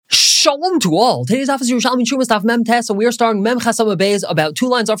Shalom to all. Today's office is Yerushalmi Terumos Daf Mem Tes, and we are starting Mem Chasam Beis about 2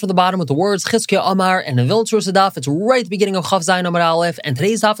 lines up from the bottom with the words Chizkiah Amar and the Vilna Daf. It's right at the beginning of Chav Zayin Amar Aleph, and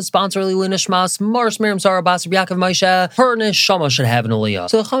today's daf is sponsored by Nishmas Mars Miriam Sarah Bas Rabbi Yaakov Moshe. Her neshama should have an aliyah.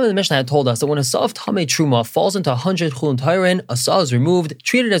 So the Chacham in the Mishnah had told us that when a saw of Tamei Truma falls into 100 chulin tayrin, a saw is removed,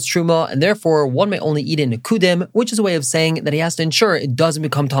 treated as Truma, and therefore one may only eat it in a kudim, which is a way of saying that he has to ensure it doesn't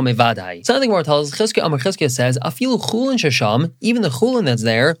become Tamei Vadai. So the Gemara tells us Chizkiah Amar Chizkiah says Afilu chulin shesham, even the chulin that's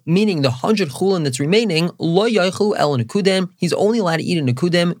there, meaning the 100 chulin that's remaining, lo yochlu el nekudim, he's only allowed to eat a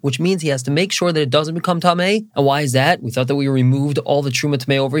nekudim, which means he has to make sure that it doesn't become tamei. And why is that? We thought that we removed all the truma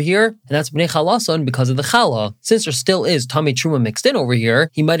tamei over here, and that's bnei chalason because of the chala. Since there still is tamei truma mixed in over here,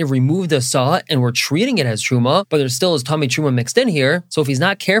 he might have removed the saw and we're treating it as truma, but there still is tamei truma mixed in here. So if he's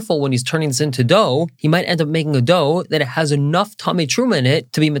not careful when he's turning this into dough, he might end up making a dough that it has enough tamei truma in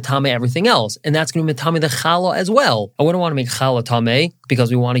it to be matame everything else, and that's going to be matame the chala as well. I wouldn't want to make chala tamei because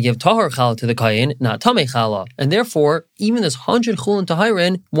we want to give tahar chala to the kayin, not tamei chala. And therefore, even this 100 chulin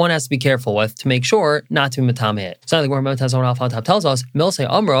tahirin, one has to be careful with to make sure not to be matame it. So now the Gemara tells us, Milsei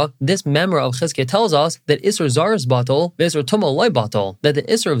Amra, this memra of Chizkiah tells us that Isser Zarus batal, Isser Tuma loy batal, that the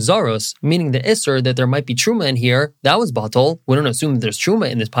Isser of Zarus, meaning the Isser that there might be truma in here, that was batal. We don't assume that there's truma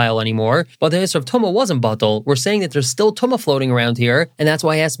in this pile anymore, but the Isser of Tuma wasn't batal. We're saying that there's still Tuma floating around here, and that's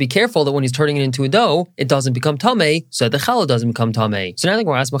why he has to be careful that when he's turning it into a dough, it doesn't become tamei, so that the challah doesn't become tamei. So now the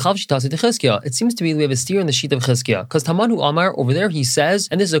Gemara asks, it seems to be we have a steer in the sheet of Chizkiah, because Tamanu Amar over there he says,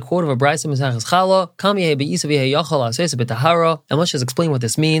 and this is a quote of a brayso Mesachas Chala, and let's just explain what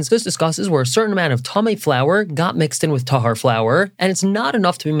this means. This discusses where a certain amount of tamei flour got mixed in with tahar flour, and it's not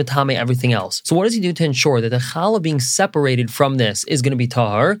enough to be matame everything else. So what does he do to ensure that the challah being separated from this is going to be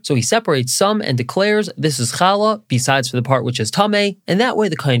tahar? So he separates some and declares this is challah, besides for the part which is tamei, and that way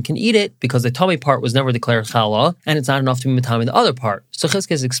the kohen can eat it because the tamei part was never declared challah, and it's not enough to be matame the other part. So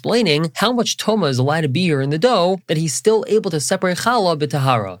Chizkiah is explaining how much toma is allowed to be here in the dough that he's still able to separate challah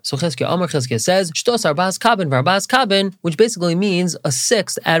b'tahara. So Chizkiah says shtos arbas kabin v'arbas kabin, which basically means a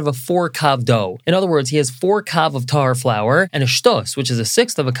sixth out of a 4 kav dough. In other words, he has 4 kav of tahar flour and a shtos, which is a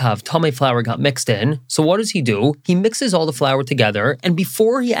sixth of a kav tamei flour got mixed in. So what does he do? He mixes all the flour together, and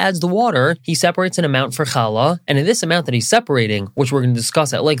before he adds the water, he separates an amount for challah, and in this amount that he's separating, which we're going to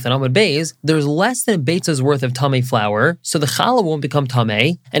discuss at length in Amud Beis, there's less than a beitza's worth of tamei flour, so the challah won't become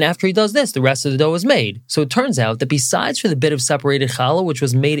tamei, and after he does this, the rest of the dough is made. So it turns out that besides for the bit of separated challah, which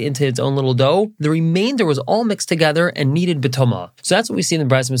was made into its own little dough, the remainder was all mixed together and needed betoma. So that's what we see in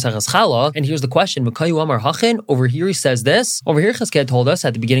the brayso Mesachas Chala, and here's the question, Makayu Amar Hachin, over here he says this, over here Chizkiah told us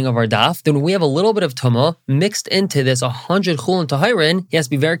at the beginning of our daf, that when we have a little bit of tuma mixed into this 100 chulin tahirin, he has to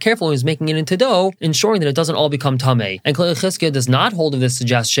be very careful when he's making it into dough, ensuring that it doesn't all become tamei. And clearly Chizkiah does not hold of this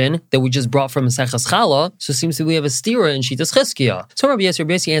suggestion that we just brought from Mesachas Chala, so it seems that we have a stira in Shitas Chizkiah. So Rabbi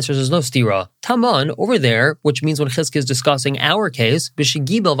Yossi answers there's no stira. Taman, over there, which means when Chizkiah is discussing our case,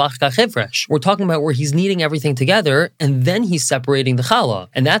 b'shigibel v'achka chevresh, we're talking about where he's kneading everything together, and then he's separating the challah.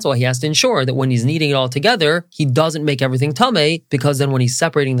 And that's why he has to ensure that when he's kneading it all together, he doesn't make everything tamei, because then when he's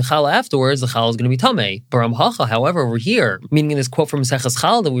separating the challah afterwards, the challah is going to be tamei. Baram hacha, however, over here, meaning in this quote from Mesechus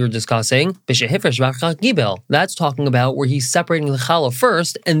Challah that we were discussing, b'shehifresh v'achka gibel, that's talking about where he's separating the challah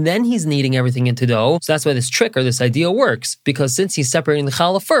first, and then he's kneading everything into dough. So that's why this trick or this idea works, because since he's separating the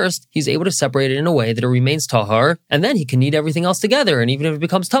challah first, he's able to separate it in a way that it remains tahar, and then he can knead everything else together, and even if it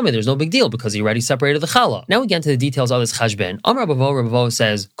becomes tamei, there's no big deal because he already separated the challah. Now we get into the details of this cheshbon. Amar Rabavo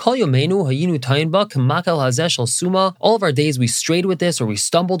says, Kol yomenu hayinu tayin ba k'makal hazeh shel suma. All of our days we strayed with this, or we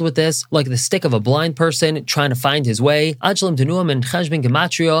stumbled with this, like the stick of a blind person trying to find his way. Ad shalem tenuam and cheshbon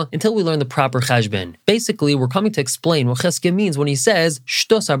gematria, until we learn the proper cheshbon. Basically, we're coming to explain what Chizkiah means when he says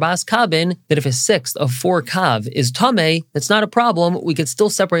shtos arbas kabin, that if a sixth of 4 kav is tamei, that's not a problem. We could still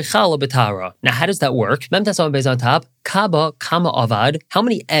separate challah b'tahara. Now, how does that work? Mem Tasam Beis on top. Kaba kama avad. How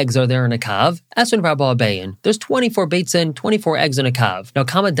many eggs are there in a kav? Esrin v'arba abayin. There's 24 beitzin, 24 eggs in a kav. Now,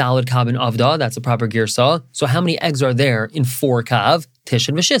 kama dalad kabin avda. That's the proper girsa. So, how many eggs are there in 4 kav?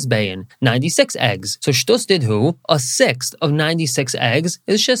 Tishin v'shis bayin, 96 eggs. So shtus didhu, a sixth of 96 eggs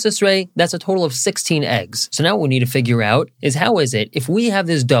is shis isrei. That's a total of 16 eggs. So now what we need to figure out is how is it if we have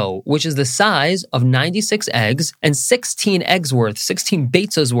this dough, which is the size of 96 eggs and 16 eggs worth, 16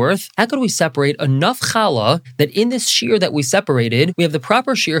 beitzas worth, how could we separate enough challah that in this shear that we separated, we have the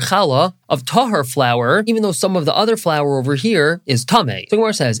proper shear challah of tahar flour, even though some of the other flour over here is tameh. So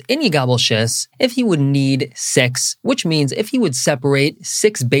Gemara says, in Yigabel Shis, if he would need 6, which means if he would separate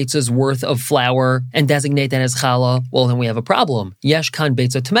 6 beitzas worth of flour and designate that as challah, well, then we have a problem. Yesh kan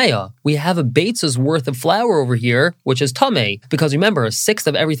beitza tameya. We have a beitza's worth of flour over here, which is tameh, because remember, 1/6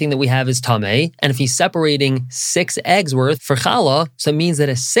 of everything that we have is tameh, and if he's separating 6 eggs worth for challah, so it means that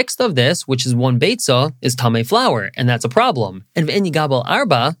 1/6 of this, which is 1 beitza, is tameh flour, and that's a problem. And if in Yigabel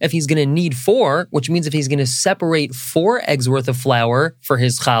Arba, if he's going to need 4, which means if he's going to separate 4 eggs worth of flour for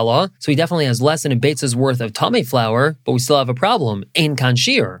his challah, so he definitely has less than a beitza's worth of tameh flour, but we still have a problem. Ein kan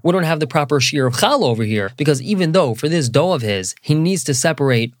shir. We don't have the proper shir of challah over here, because even though for this dough of his, he needs to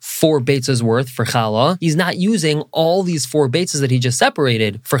separate 4 beitzas worth for challah, he's not using all these 4 beitzas that he just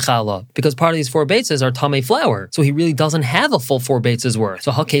separated for challah, because part of these 4 beitzas are tameh flour, so he really doesn't have a full 4 beitzas worth.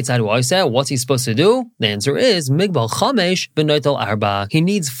 So hakeitzad do I say? What's he supposed to do? The answer is migbal chamesh b'noitel arba. He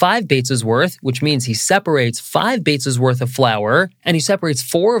needs 5 beitzas worth, which means he separates 5 beitzas worth of flour, and he separates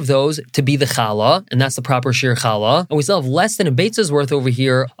 4 of those to be the challah, and that's the proper shir challah. And we still have less than a beitzas worth over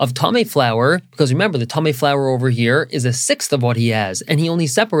here of tameh flour, because remember, the tameh flour over here is 1/6 of what he has, and he only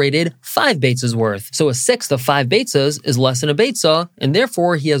separated 5 beitzas worth. So 1/6 of 5 beitzas is less than a beitza, and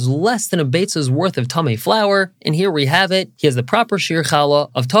therefore he has less than a beitza's worth of tameh flour, and here we have it. He has the proper shir challah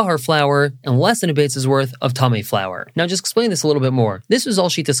of tahar flour, and less than a beitza's worth of tameh flour. Now just explain this a little bit more. This is all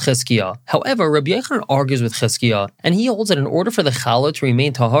Shitas Chizkiah. However, Rabbi Yochanan argues with Chizkiah, and he holds that in order for the challah to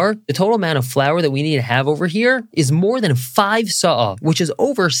remain tahar, the total amount of flour that we need to have over here is more than 5 sa'ah, which is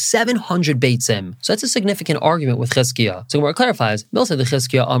over 700 beitzim. So that's a significant argument with Chizkiah. So Gemara clarifies, Milsa the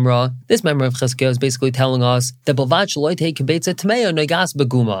Chizkiah Amra, this member of Chizkiah is basically telling us that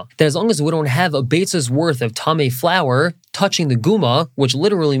that as long as we don't have a beitza's worth of tameh flour touching the guma, which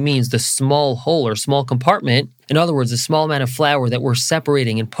literally means the small hole or small compartment, in other words, a small amount of flour that we're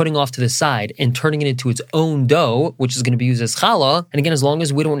separating and putting off to the side and turning it into its own dough, which is going to be used as challah. And again, as long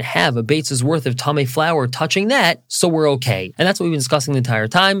as we don't have a beitz's worth of tameh flour touching that, so we're okay. And that's what we've been discussing the entire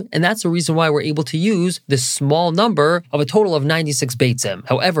time. And that's the reason why we're able to use this small number of a total of 96 beitzim.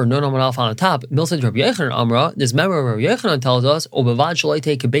 However, no Noman Alpha on the top, Milsa Rabbi Yochanan Amra, this member of Rabbi Yochanan tells us,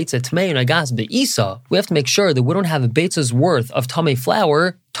 we have to make sure that we don't have a beitz's worth of tameh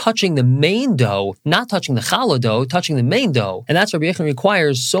flour touching the main dough, not touching the challah dough, touching the main dough. And that's why Rabbi Yochanan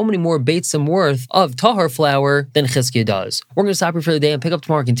requires so many more beitzim worth of tahar flour than Chizkiah does. We're going to stop here for the day and pick up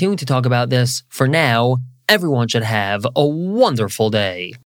tomorrow continuing to talk about this. For now, everyone should have a wonderful day.